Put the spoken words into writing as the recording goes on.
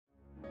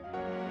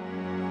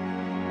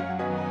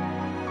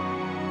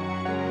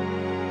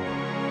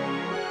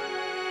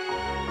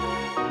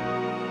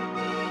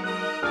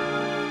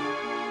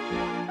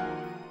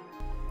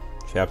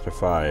Chapter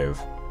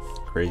 5.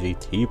 Crazy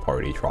Tea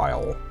Party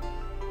Trial.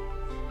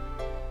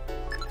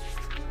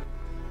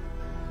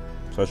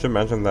 So I should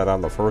mention that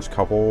on the first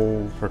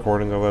couple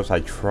recordings of this,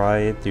 I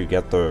tried to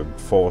get the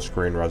full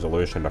screen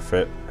resolution to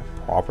fit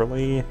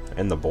properly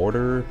in the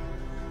border.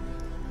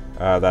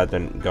 That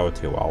didn't go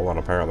too well, and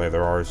apparently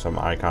there are some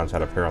icons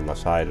that appear on the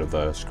side of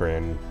the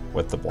screen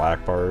with the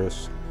black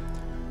bars.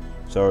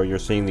 So you're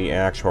seeing the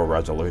actual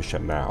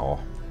resolution now.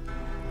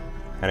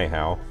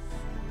 Anyhow,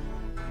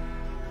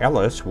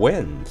 Alice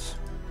wins!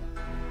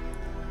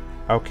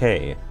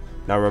 Okay,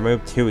 now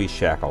remove Touhou's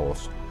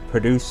shackles.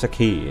 Produce the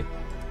key.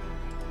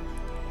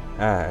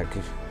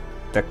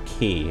 The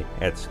key,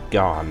 it's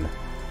gone.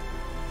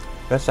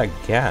 This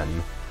again?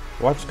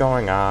 What's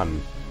going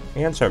on?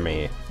 Answer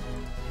me.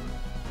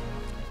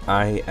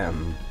 I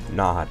am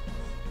not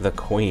the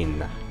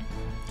queen.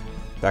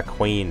 The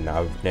queen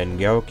of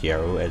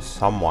Ningokyo is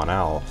someone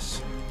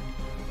else.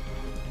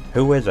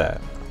 Who is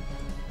it?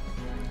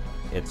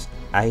 It's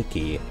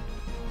Eiki.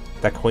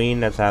 The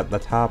queen is at the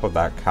top of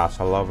that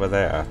castle over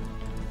there.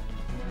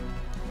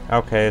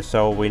 Okay,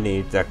 so we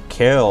need to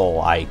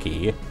kill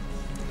Eiki.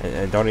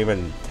 And don't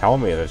even tell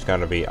me there's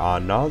gonna be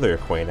another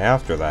queen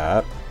after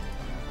that.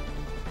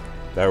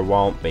 There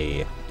won't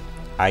be.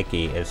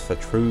 Eiki is the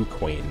true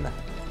queen.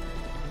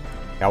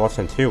 Alice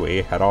and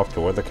Touhou head off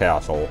toward the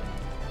castle.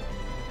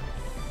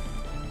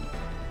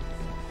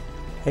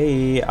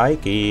 Hey,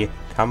 Eiki,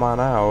 come on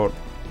out.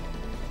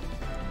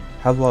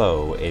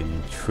 Hello,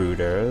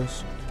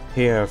 intruders.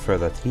 Here for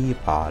the tea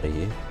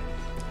party.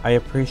 I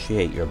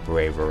appreciate your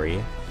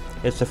bravery.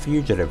 It's a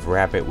fugitive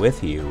rabbit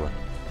with you.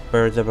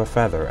 Birds of a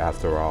feather,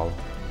 after all.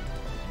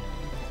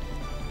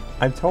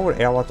 I've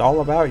told Alice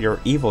all about your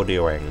evil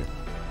doing.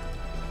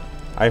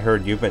 I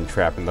heard you've been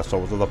trapping the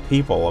souls of the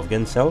people of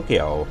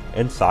Gensokyo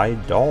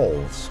inside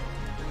dolls.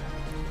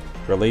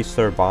 Release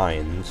their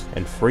binds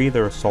and free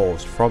their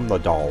souls from the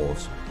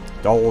dolls.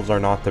 Dolls are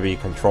not to be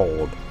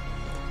controlled.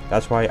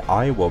 That's why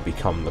I will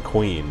become the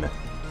queen.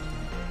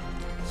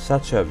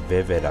 Such a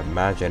vivid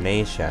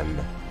imagination.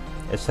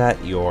 Is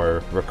that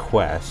your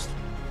request?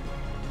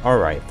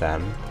 Alright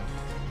then.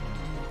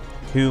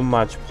 Too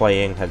much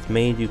playing has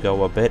made you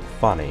go a bit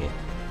funny.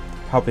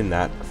 Helping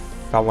that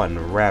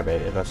felon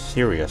rabbit is a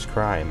serious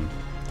crime.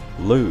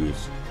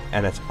 Lose,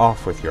 and it's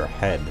off with your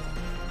head.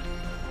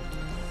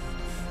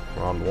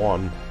 Round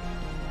 1.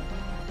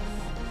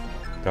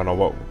 Don't know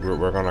what route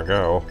we're gonna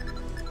go.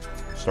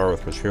 Start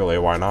with Patchouli,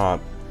 why not?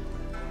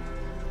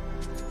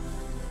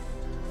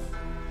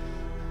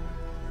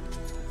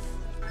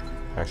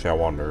 Actually, I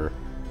wonder.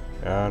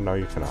 No,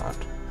 you cannot.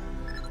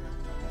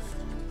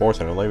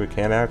 Fortunately, we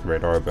can't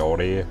activate our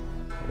ability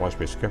once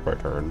we skip our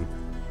turn.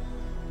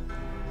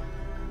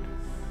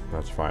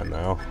 That's fine,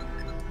 though.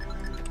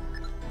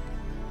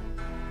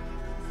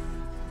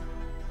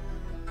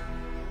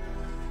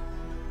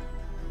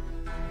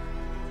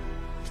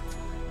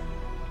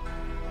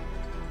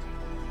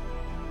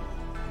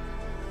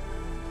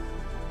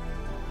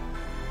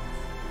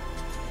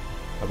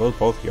 Are those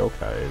both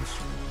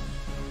yokais?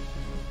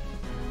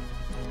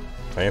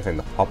 If anything,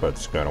 the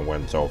puppet's gonna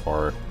win so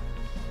far.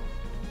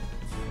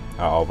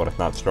 Uh-oh, but it's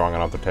not strong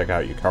enough to take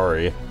out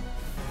Yukari.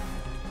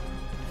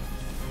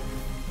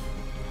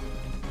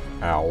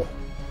 Ow.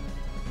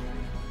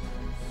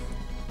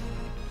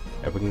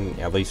 If we can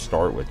at least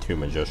start with 2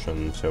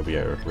 magicians, it'll be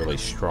a really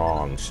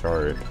strong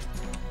start.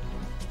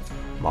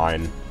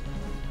 Mine.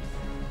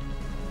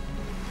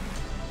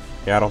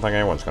 Yeah, I don't think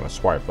anyone's gonna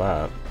swipe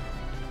that.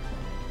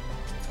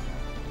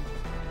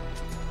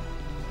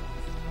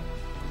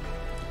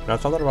 Now,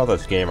 something about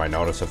this game I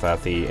noticed is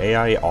that the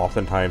AI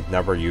oftentimes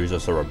never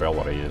uses their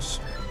abilities.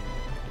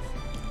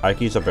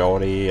 Eiki's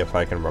ability, if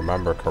I can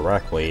remember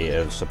correctly,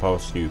 is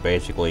supposed to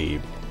basically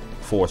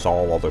force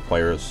all other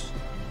players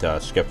to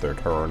skip their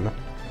turn.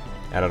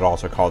 And it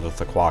also causes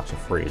the clock to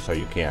freeze so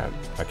you can't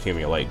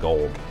accumulate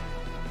gold.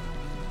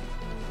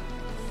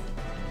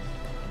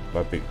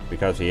 But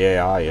because the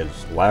AI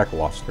is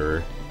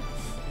lackluster,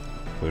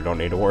 we don't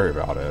need to worry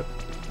about it.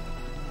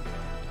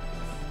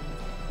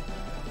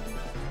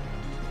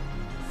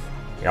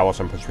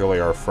 Alice and Patchouli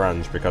are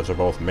friends because they're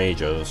both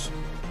mages.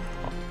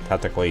 Well,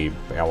 technically,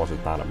 Alice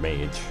is not a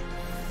mage.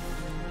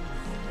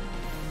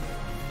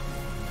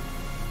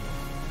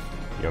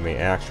 The only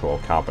actual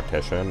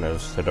competition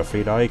is to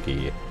defeat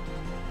Eiki.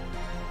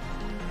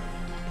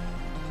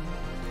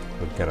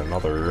 If we get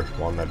another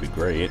one, that'd be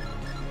great.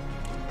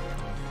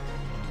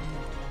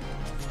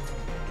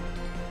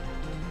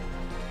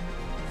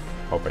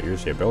 Hope I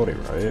use the ability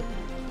right.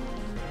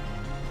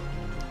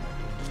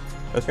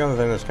 That's the other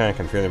thing that's kind of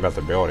confusing about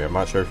the ability. I'm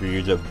not sure if you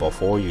use it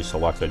before you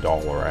select the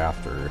doll or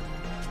after.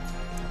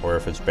 Or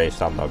if it's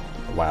based on the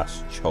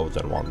last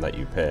chosen one that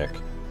you pick.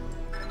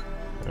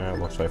 It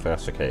looks like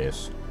that's the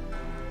case.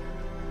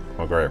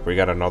 Well, great. If we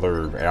get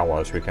another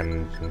Alice, we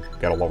can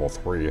get a level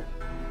 3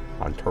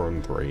 on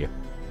turn 3.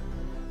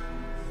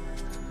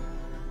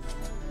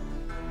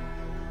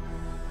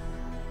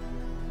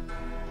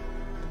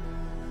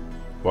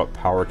 What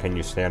power can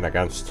you stand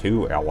against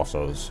 2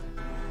 Alices?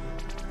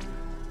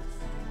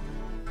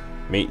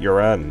 Meet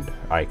your end,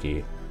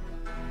 Eiki.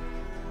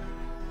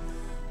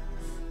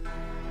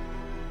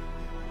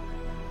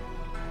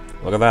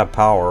 Look at that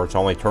power, it's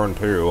only turn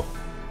 2.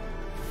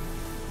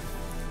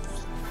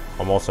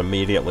 Almost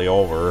immediately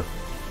over.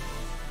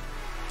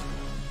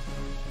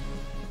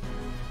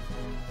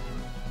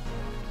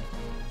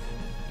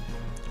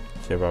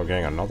 See about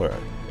getting another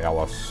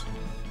Alice.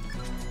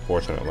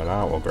 Fortunately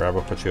not, we'll grab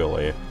a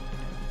patchouli.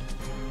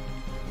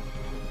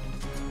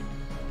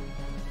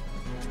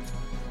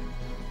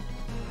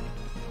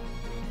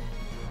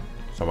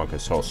 Someone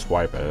could still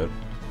swipe it.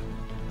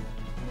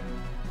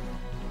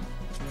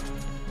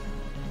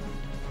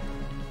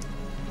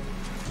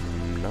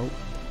 Nope.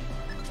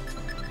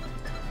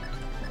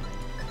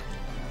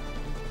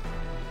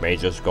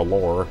 Mages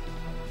galore.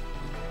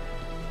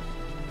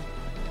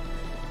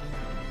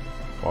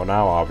 Well,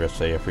 now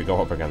obviously if we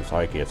go up against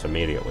Eiki, it's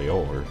immediately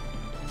over.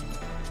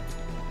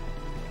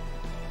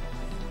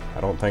 I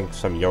don't think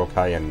some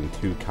yokai and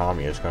 2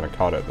 kami is gonna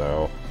cut it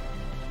though.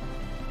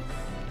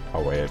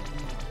 Oh wait.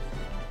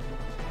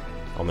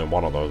 Only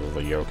one of those is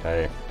a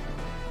yokai.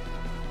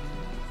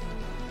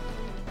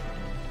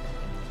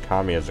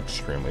 Kami is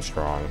extremely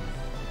strong.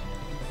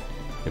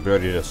 The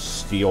ability to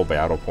steal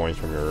battle points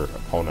from your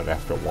opponent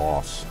after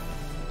loss.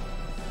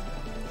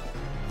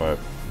 But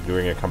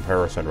doing a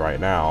comparison right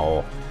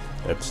now,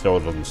 it still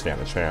doesn't stand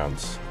a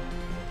chance.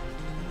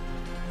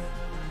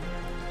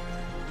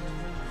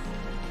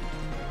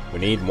 We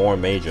need more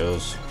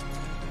mages.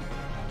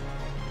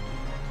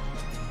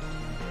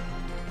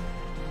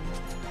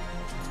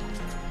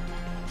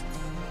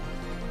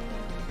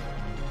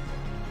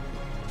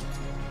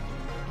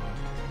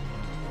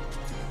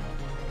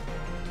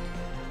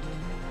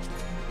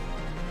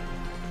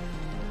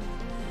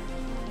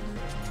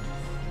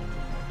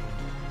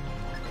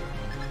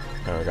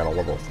 I got a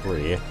level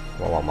 3.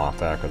 Well, I'm off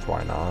that, because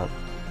why not?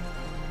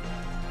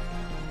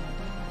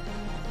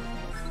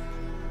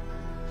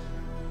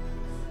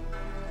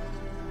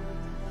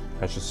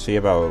 I should see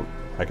about...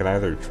 I can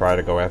either try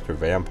to go after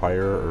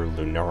Vampire or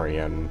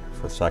Lunarian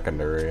for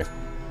secondary,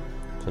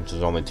 since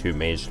there's only 2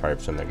 mage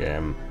types in the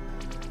game.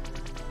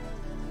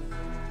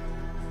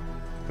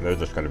 And they're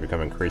just going to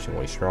become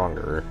increasingly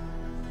stronger.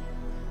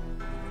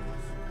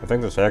 I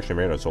think this actually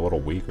made us a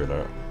little weaker,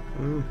 though.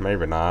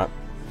 Maybe not.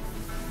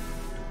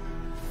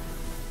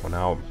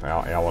 Well,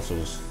 now Alice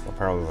is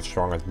apparently the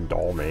strongest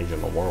doll mage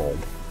in the world.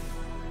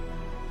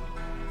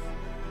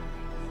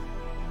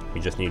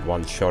 We just need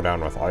one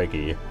showdown with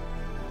Eiki.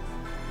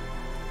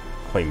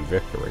 Claim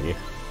victory.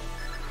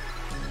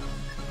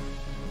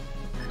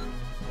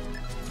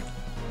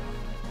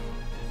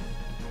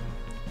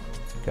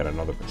 Get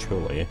another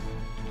patchouli.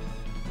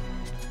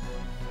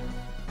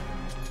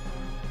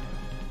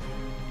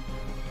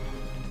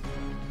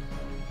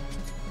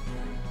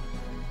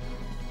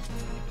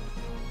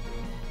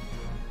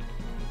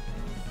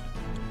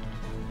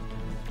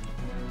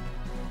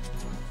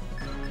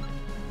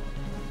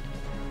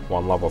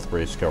 One level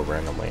 3 skill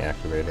randomly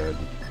activated.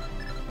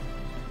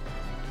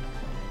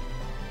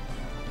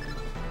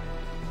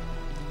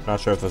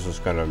 Not sure if this is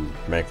gonna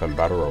make them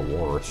better or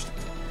worse.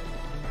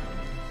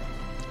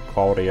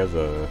 Quality has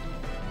a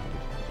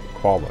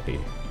quality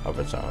of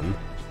its own.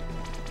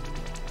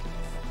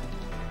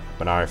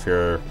 But now I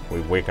fear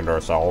we've weakened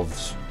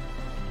ourselves.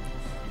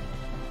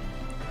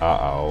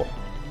 Uh-oh.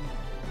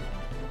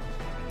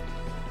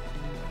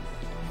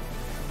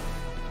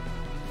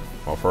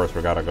 Well, first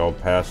we gotta go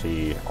past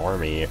the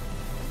army.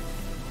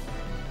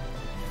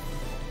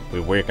 We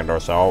weakened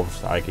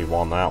ourselves. Eiki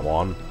won that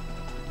one.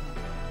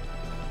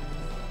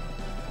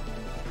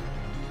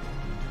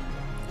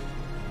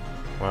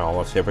 Well,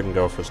 let's see if we can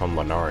go for some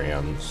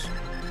Lunarians.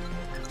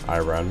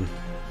 Iron.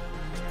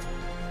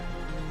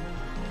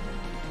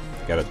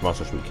 Get as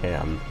much as we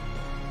can.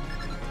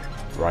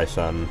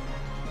 Ryzen.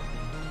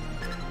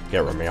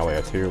 Get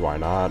Remilia too, why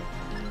not?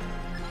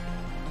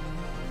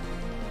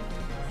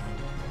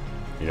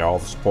 You know, all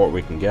the support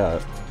we can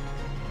get.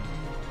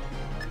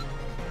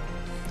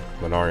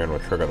 Lunarian will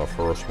trigger the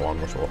first one,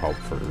 which will help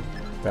for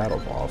battle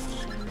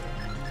buffs.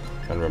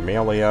 And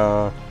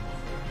Remilia...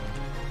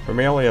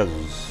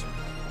 Remilia's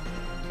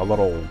a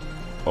little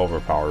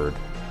overpowered.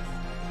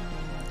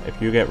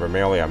 If you get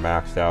Remilia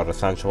maxed out,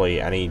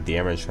 essentially any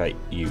damage that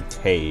you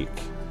take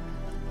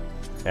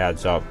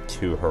adds up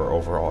to her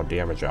overall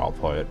damage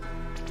output.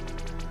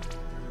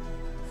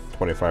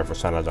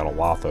 25% isn't a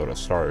lot though to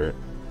start.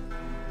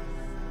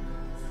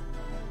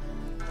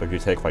 So if you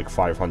take like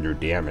 500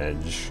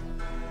 damage,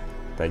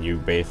 then you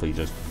basically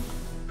just...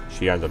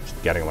 she ends up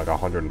getting like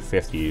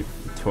 150,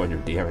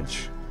 200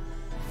 damage.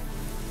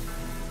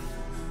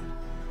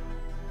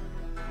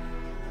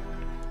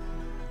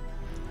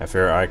 I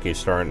fear Eiki's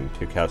starting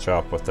to catch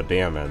up with the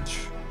damage.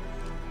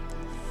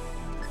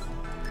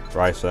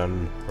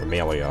 Ryzen,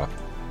 Remilia.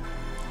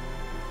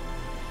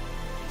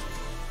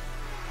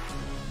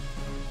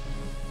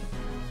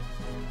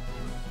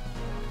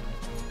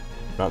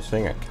 Not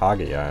seeing a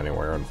Kaguya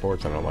anywhere,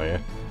 unfortunately.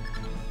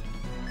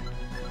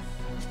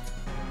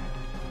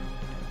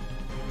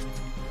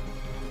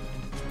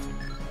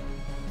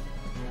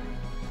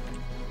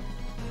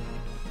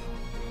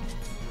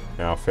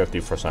 Now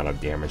 50% of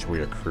damage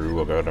we accrue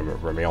will go to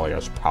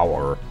Remilia's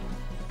power.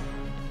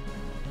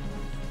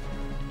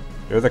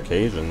 There's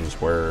occasions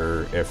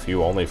where if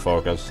you only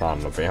focus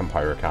on the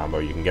vampire combo,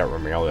 you can get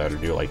Remilia to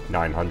do like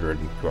 900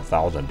 to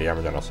 1000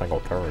 damage in a single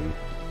turn.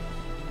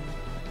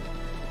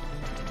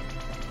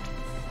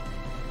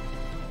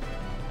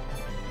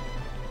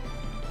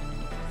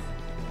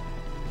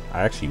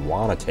 I actually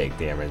want to take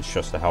damage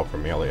just to help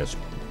Remilia's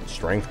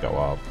strength go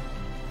up.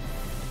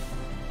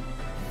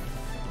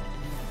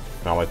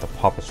 Not like the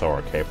puppets are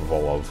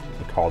capable of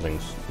causing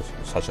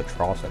such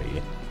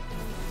atrocity.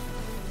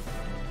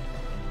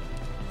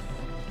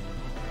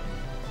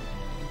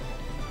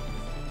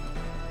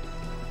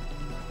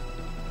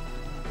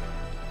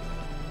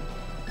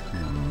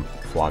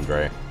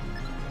 Flandre.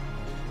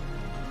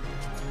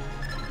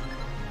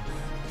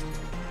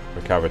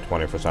 Recover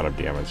 20% of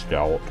damage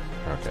dealt.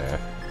 Okay.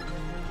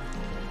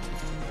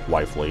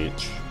 Life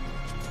leech.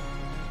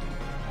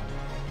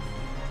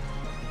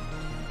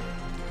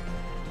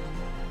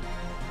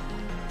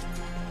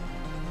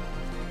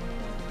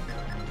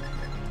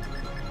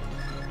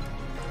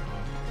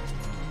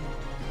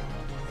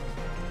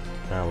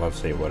 Now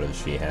let's see, what does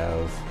she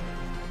have?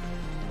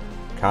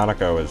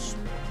 Kaneko is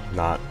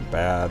not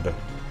bad.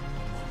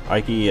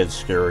 Eiki is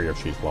scary if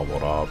she's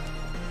leveled up.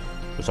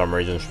 For some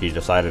reason, she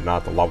decided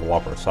not to level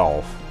up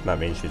herself. That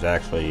means she's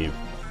actually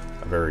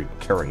a very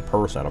caring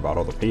person about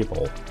other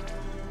people.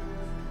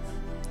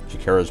 She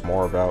cares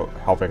more about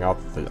helping out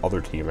the other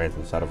teammates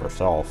instead of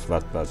herself.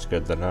 That's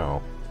good to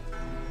know.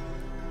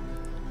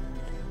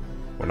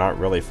 We're not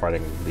really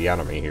fighting the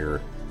enemy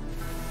here.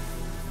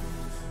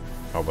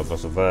 Oh, but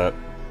this is it.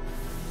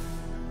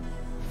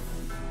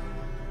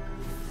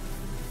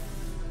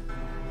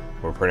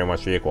 We're pretty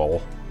much equal.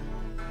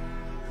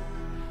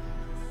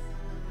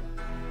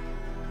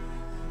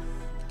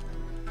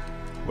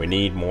 We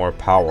need more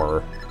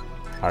power.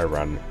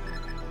 Iron.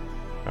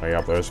 Oh,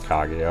 yep, there's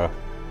Kaguya.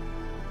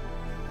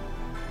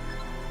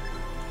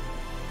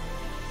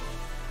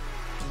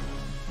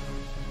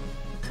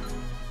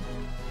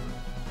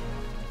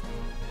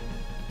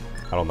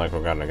 I don't think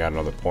we're gonna get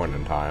another point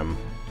in time.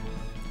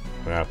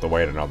 We're gonna have to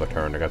wait another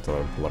turn to get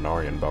the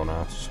Lunarian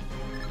bonus.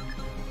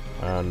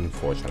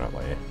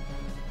 Unfortunately.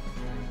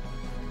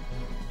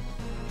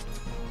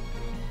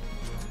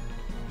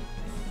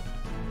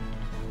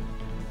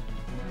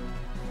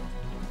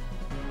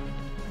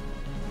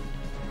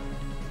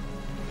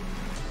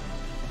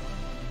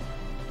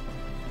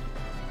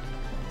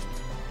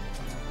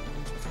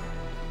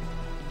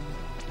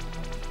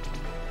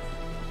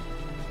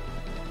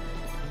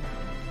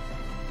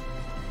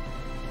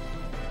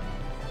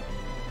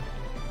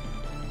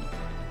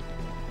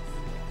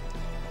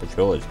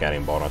 Julia's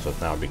getting bonuses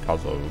now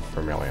because of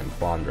Remilia and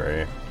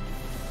Flandre.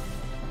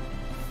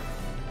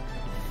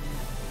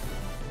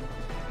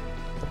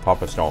 The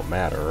puppets don't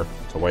matter.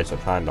 It's a waste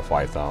of time to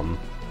fight them.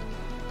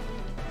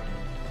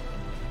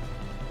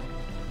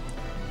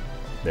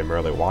 They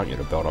merely want you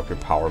to build up your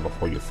power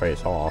before you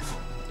face off.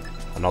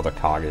 Another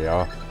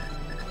Kaguya.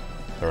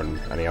 Or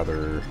any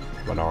other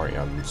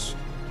Lunarians.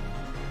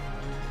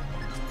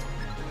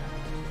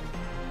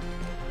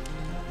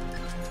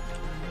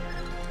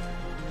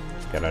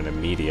 Get an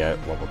immediate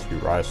level 2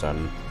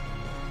 Ryzen.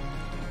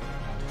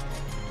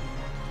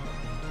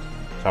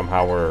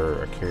 Somehow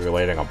we're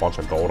accumulating a bunch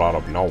of gold out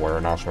of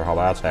nowhere, not sure how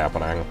that's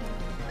happening.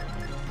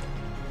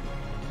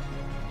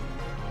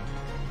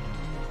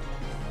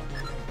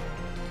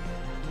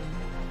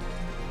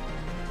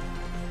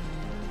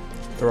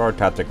 There are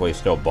technically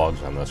still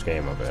bugs in this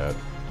game a bit.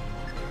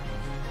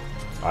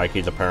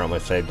 Eiki's apparently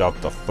saved up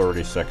to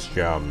 36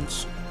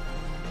 gems.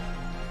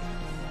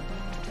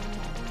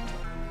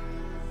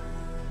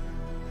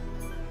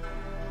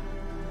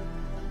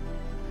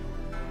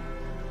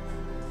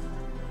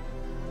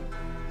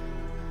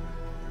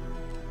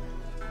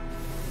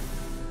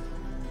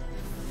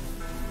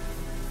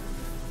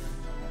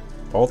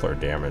 Both our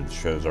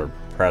damages are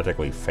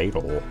practically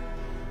fatal.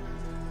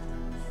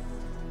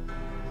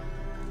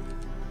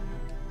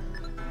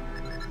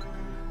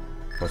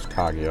 What's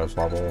Kaguya's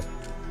level?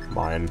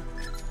 Mine.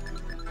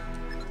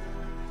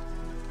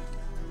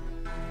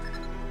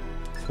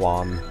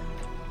 Flan.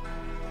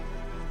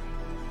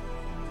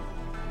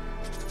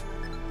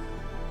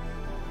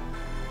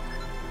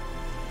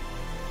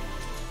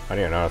 I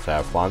didn't notice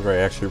that.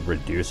 Flandre actually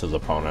reduces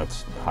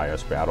opponent's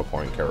highest battle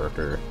point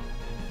character.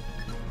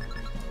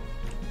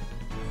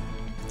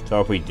 So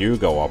if we do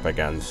go up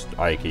against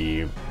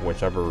Eiki,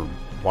 whichever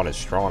one is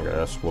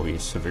strongest will be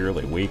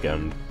severely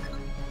weakened.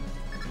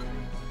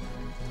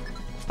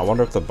 I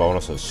wonder if the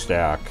bonuses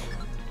stack.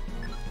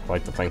 I'd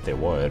like to think they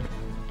would.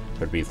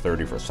 Could be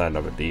 30%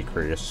 of a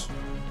decrease.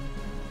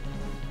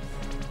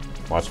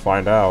 Let's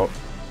find out.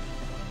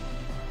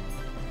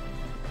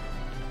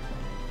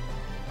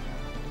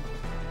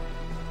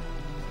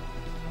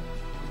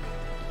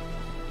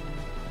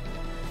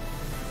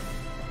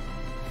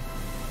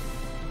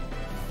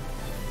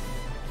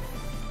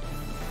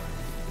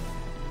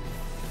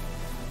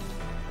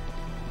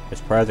 It's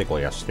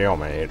practically a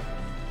stalemate.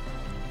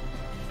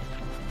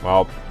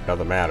 Well,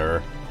 doesn't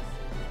matter.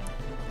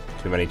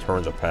 Too many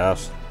turns have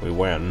passed. We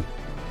win.